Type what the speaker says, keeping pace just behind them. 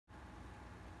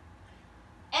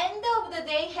of the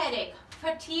day headache,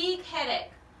 fatigue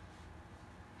headache.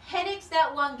 Headaches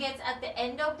that one gets at the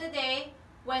end of the day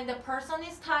when the person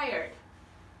is tired.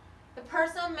 The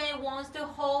person may want to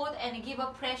hold and give a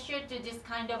pressure to this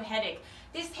kind of headache.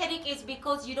 This headache is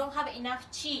because you don't have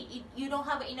enough qi, you don't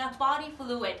have enough body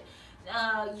fluid.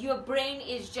 Your brain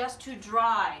is just too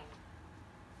dry.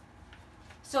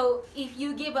 So if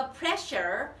you give a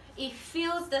pressure, it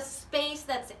fills the space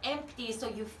that's empty, so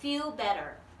you feel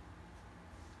better.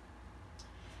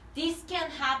 This can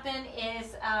happen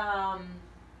is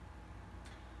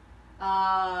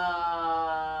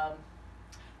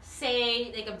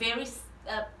say like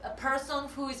a person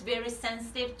who is very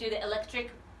sensitive to the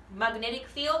magnetic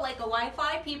field, like a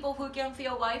Wi-Fi. People who can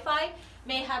feel Wi-Fi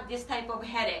may have this type of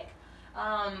headache.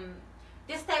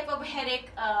 This type of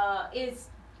headache is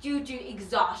due to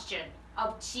exhaustion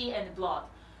of qi and blood.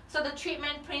 So the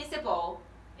treatment principle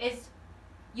is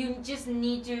you just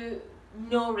need to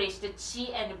nourish the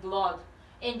qi and blood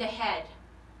in the head.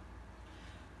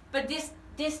 But this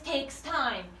takes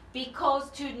time,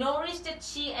 because to nourish the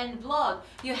qi and blood,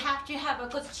 you have to have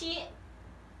because qi,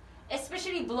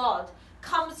 especially blood,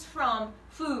 comes from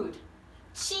food.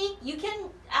 Qi, you can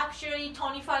actually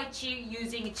tonify qi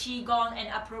using qigong and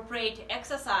appropriate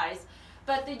exercise,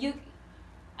 but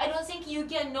I don't think you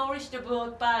can nourish the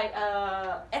blood by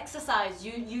exercise.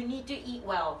 You need to eat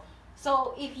well.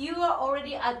 So if you are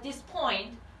already at this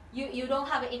point, you don't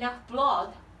have enough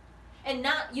blood, and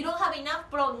you don't have enough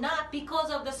blood not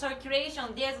because of the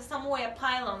circulation. There's somewhere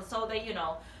pylon, so that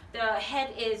the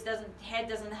head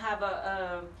doesn't have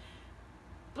a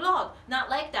blood. Not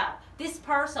like that. This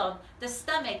person, the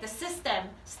stomach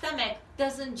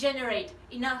doesn't generate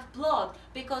enough blood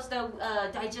because the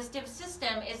digestive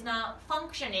system is not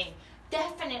functioning.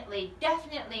 Definitely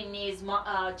needs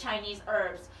Chinese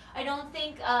herbs. I don't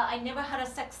think I never had a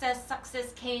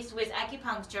success case with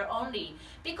acupuncture only,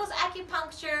 because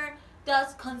acupuncture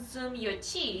does consume your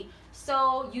qi,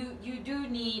 so you do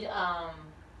need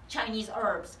Chinese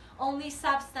herbs. Only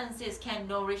substances can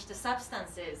nourish the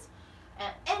substances.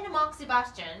 And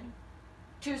moxibustion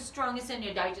to strengthen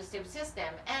your digestive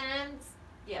system, and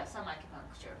yeah, some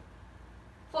acupuncture.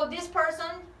 For this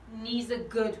person, needs a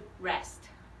good rest.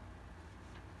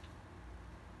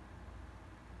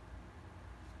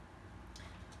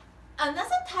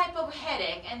 Another type of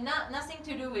headache, and nothing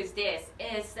to do with this,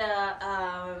 is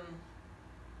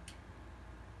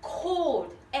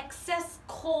cold, excess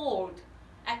cold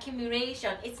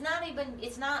accumulation. It's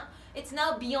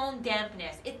not beyond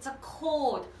dampness. It's a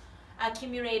cold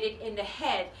accumulated in the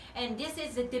head, and this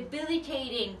is a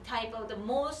debilitating type of, the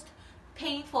most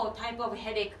painful type of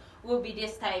headache will be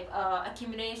this type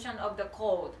accumulation of the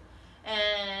cold.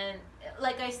 And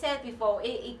like I said before,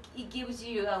 it gives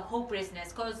you a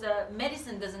hopelessness, because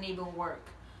medicine doesn't even work.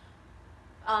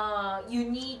 You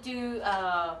need to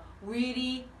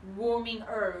really warming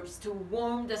herbs to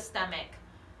warm the stomach.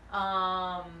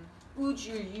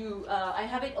 Uju, I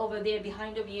have it over there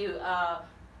behind of you. Oh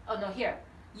no, here.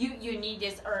 You need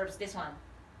these herbs. This one.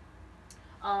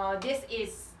 This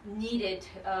is needed.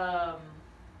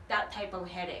 That type of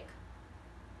headache.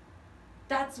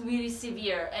 That's really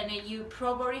severe, and you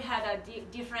probably had a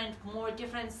more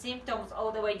different symptoms all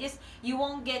the way. You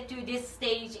won't get to this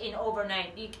stage in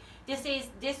overnight.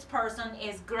 This person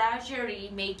is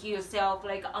gradually make yourself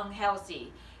like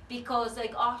unhealthy, because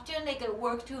like often like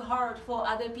work too hard for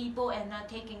other people and not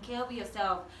taking care of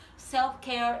yourself.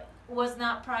 Self-care was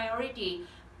not priority,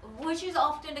 which is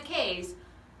often the case,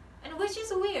 and which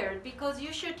is weird, because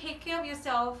you should take care of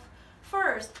yourself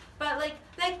first. But like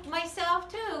myself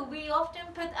too, we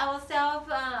often put ourselves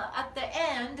at the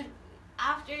end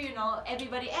after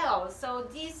everybody else. So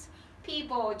these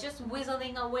people just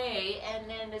whistling away, and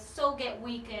then so get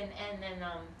weakened, and then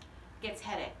gets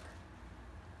headache.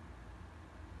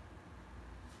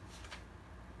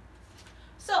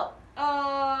 So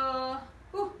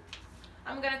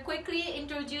I'm gonna quickly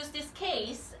introduce this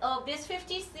case of this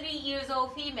 53 years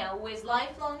old female with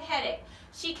lifelong headache.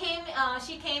 She came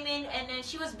in, and then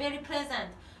she was very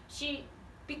pleasant.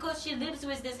 Because she lives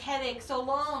with this headache so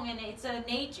long, and it's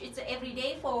every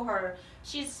day for her.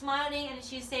 She's smiling, and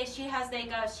she says she has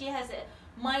a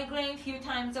migraine few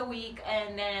times a week,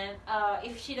 and then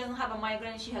if she doesn't have a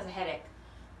migraine, she has a headache.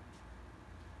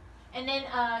 And then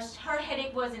her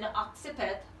headache was in the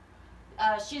occiput.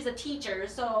 She's a teacher,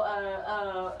 so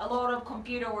a lot of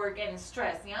computer work and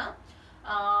stress, yeah.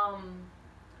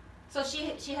 So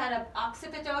she had an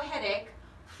occipital headache,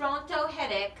 frontal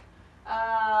headache,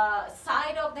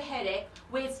 side of the headache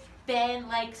with then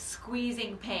like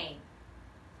squeezing pain.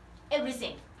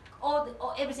 Everything,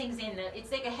 everything's in there.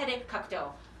 It's like a headache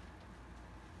cocktail.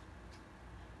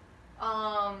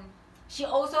 She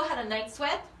also had a night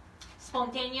sweat,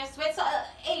 spontaneous sweat. So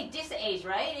this age,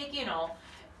 right? Like, you know,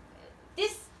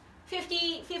 this 50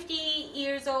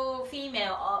 years old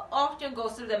female often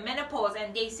goes through the menopause,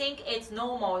 and they think it's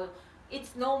normal.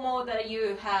 It's normal that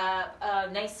you have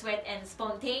a night sweat and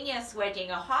spontaneous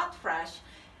sweating, a hot flash.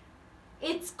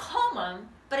 It's common,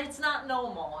 but it's not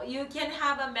normal. You can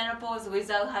have a menopause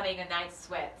without having a night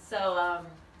sweat. So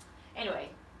anyway,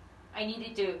 I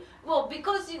needed to, well,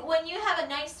 because when you have a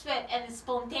night sweat and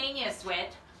spontaneous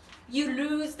sweat, you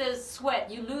lose the sweat,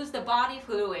 you lose the body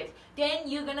fluid. Then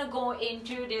you're gonna go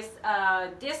into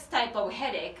this type of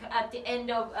headache at the end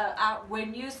of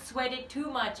when you sweated too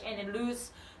much and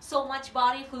lose so much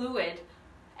body fluid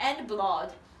and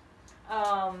blood.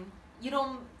 You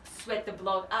don't sweat the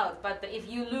blood out, but if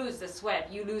you lose the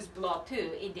sweat, you lose blood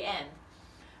too in the end.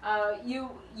 You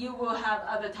will have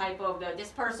other type of this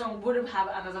person wouldn't have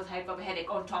another type of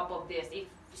headache on top of this if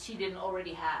she didn't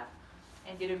already have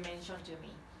and didn't mention to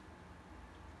me.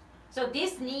 So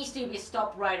this needs to be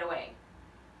stopped right away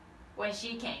when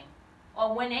she came,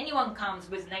 or when anyone comes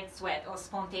with night sweat or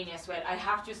spontaneous sweat. I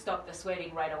have to stop the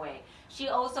sweating right away. She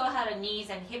also had a knees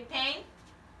and hip pain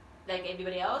like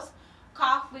everybody else,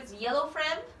 cough with yellow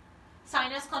phlegm,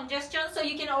 sinus congestion. So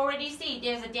you can already see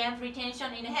there's a damp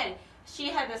retention in the head. She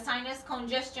had a sinus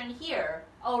congestion here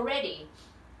already,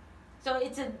 so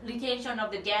it's a retention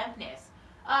of the dampness.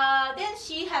 Then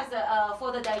she has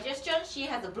for the digestion, she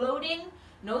has a bloating,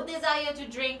 no desire to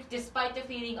drink despite the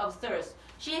feeling of thirst.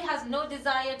 She has no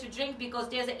desire to drink because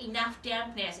there's enough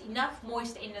dampness, enough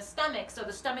moist in the stomach, so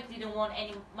the stomach didn't want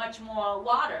much more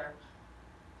water.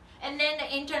 And then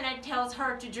the internet tells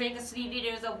her to drink 3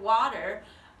 liters of water,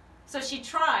 so she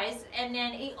tries, and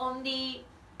then it only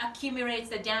accumulates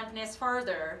the dampness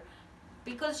further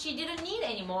because she didn't need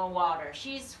any more water.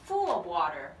 She's full of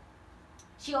water.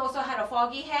 She also had a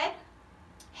foggy head,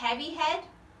 heavy head,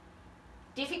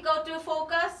 difficult to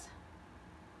focus,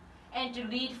 and to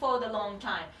read for the long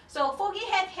time. So foggy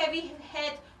head, heavy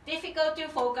head, difficult to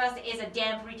focus is a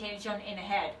damp retention in the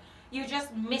head. You're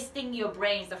just misting your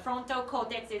brains. The frontal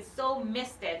cortex is so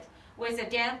misted with the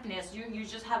dampness, you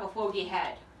just have a foggy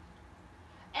head.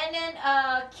 And then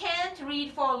can't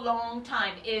read for a long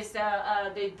time is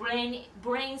the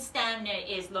brain stamina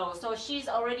is low. So she's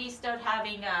already started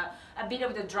having a bit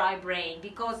of the dry brain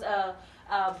because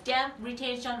damp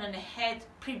retention in the head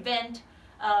prevent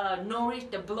nourish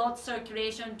the blood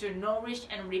circulation to nourish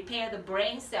and repair the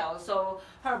brain cells. So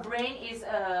her brain is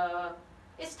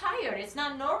tired. It's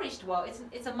not nourished well.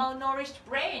 It's a malnourished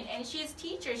brain, and she's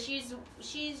teacher. She's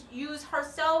used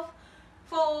herself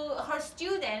for her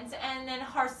students, and then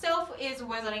herself is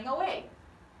withering away.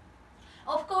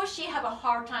 Of course, she have a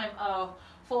hard time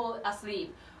fall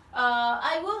asleep.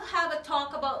 I will have a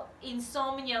talk about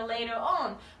insomnia later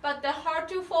on, but the hard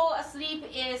to fall asleep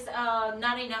is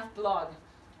not enough blood.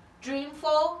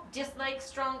 Dreamfall, just like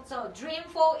strong. So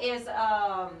dreamfall is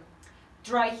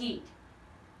dry heat,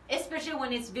 especially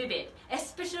when it's vivid,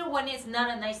 especially when it's not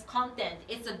a nice content.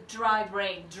 It's a dry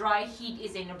brain. Dry heat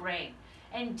is in the brain.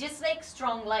 And just like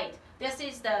strong light, this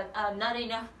is the not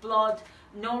enough blood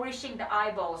nourishing the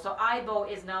eyeball. So eyeball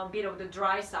is now a bit of the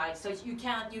dry side. So you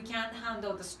can't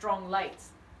handle the strong lights.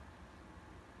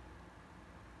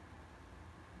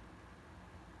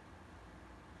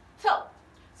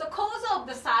 So cause of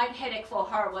the side headache for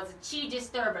her was qi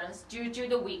disturbance due to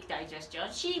the weak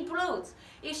digestion. She bloats.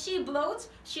 If she bloats,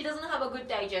 she doesn't have a good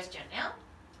digestion. Yeah.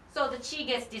 So the qi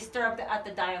gets disturbed at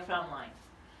the diaphragm line.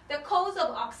 The cause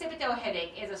of occipital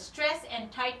headache is a stress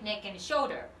and tight neck and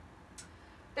shoulder.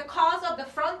 The cause of the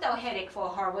frontal headache for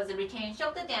her was a retention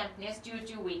of the dampness due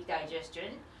to weak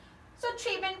digestion. So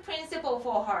treatment principle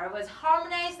for her was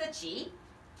harmonize the qi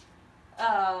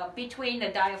between the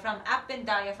diaphragm up and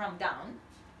diaphragm down,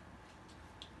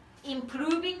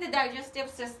 improving the digestive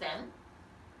system,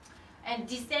 and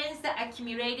descends the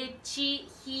accumulated qi,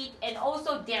 heat, and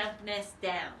also dampness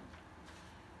down.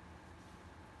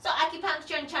 So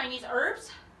acupuncture and Chinese herbs,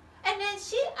 and then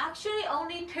she actually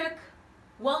only took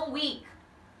 1 week.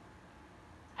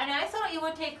 And I thought it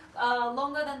would take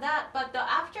longer than that, but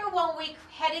after 1 week,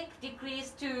 headache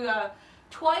decreased to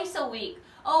twice a week.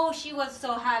 Oh, she was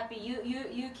so happy.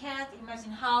 You can't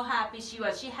imagine how happy she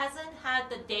was. She hasn't had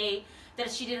the day that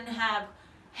she didn't have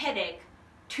headache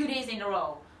 2 days in a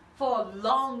row for a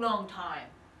long time.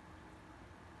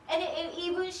 And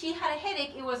even she had a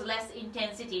headache, it was less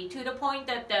intensity to the point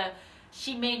that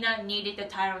she may not need the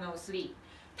Tylenol sleep.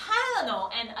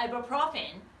 Tylenol and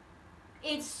ibuprofen,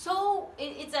 it's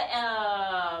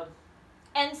a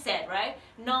NSAID, right?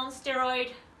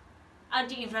 Non-steroid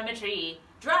anti-inflammatory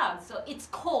drugs. So it's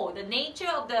cold. The nature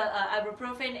of the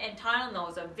ibuprofen and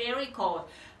Tylenols are very cold.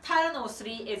 Tylenol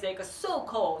 3 is like so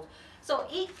cold. So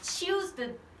it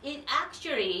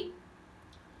actually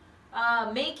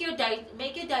make your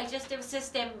digestive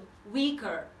system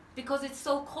weaker because it's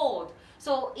so cold.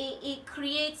 So it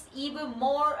creates even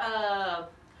more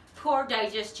poor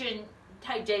digestive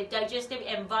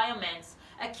environments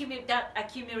that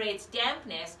accumulates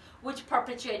dampness, which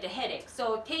perpetuate the headache.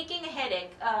 So taking a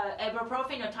headache,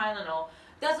 ibuprofen or Tylenol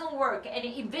doesn't work, and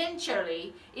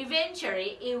eventually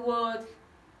it would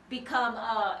become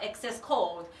excess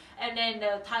cold, and then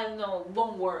the Tylenol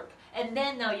won't work, and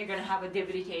then now you're gonna have a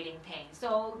debilitating pain.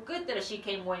 So good that she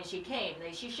came when she came.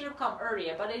 Like, she should have come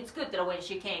earlier, but it's good that when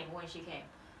she came.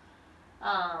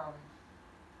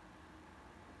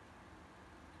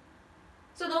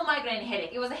 So no migraine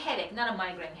headache. It was a headache, not a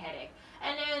migraine headache.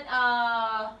 And then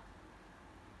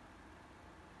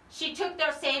she took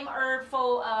the same herb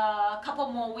for a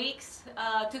couple more weeks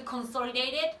to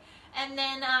consolidate it, and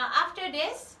then after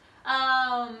this,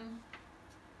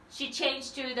 she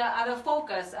changed to the other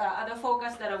focus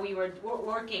that we were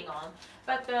working on.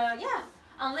 But yeah,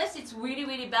 unless it's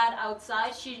really bad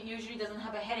outside, she usually doesn't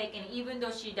have a headache. And even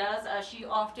though she does, she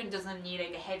often doesn't need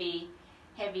like a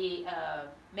heavy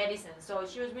medicine. So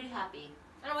she was really happy,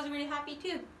 and I was really happy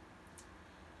too.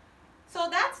 So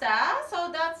that's that. So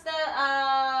that's the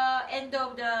end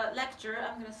of the lecture.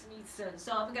 I'm gonna sneeze soon,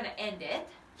 so I'm gonna end it.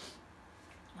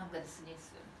 I'm gonna sneeze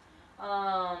soon.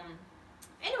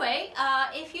 Anyway,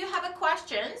 if you have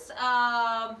questions,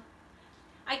 I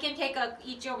can take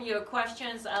each of your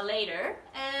questions later.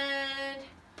 And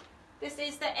this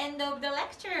is the end of the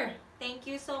lecture. Thank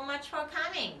you so much for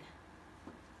coming.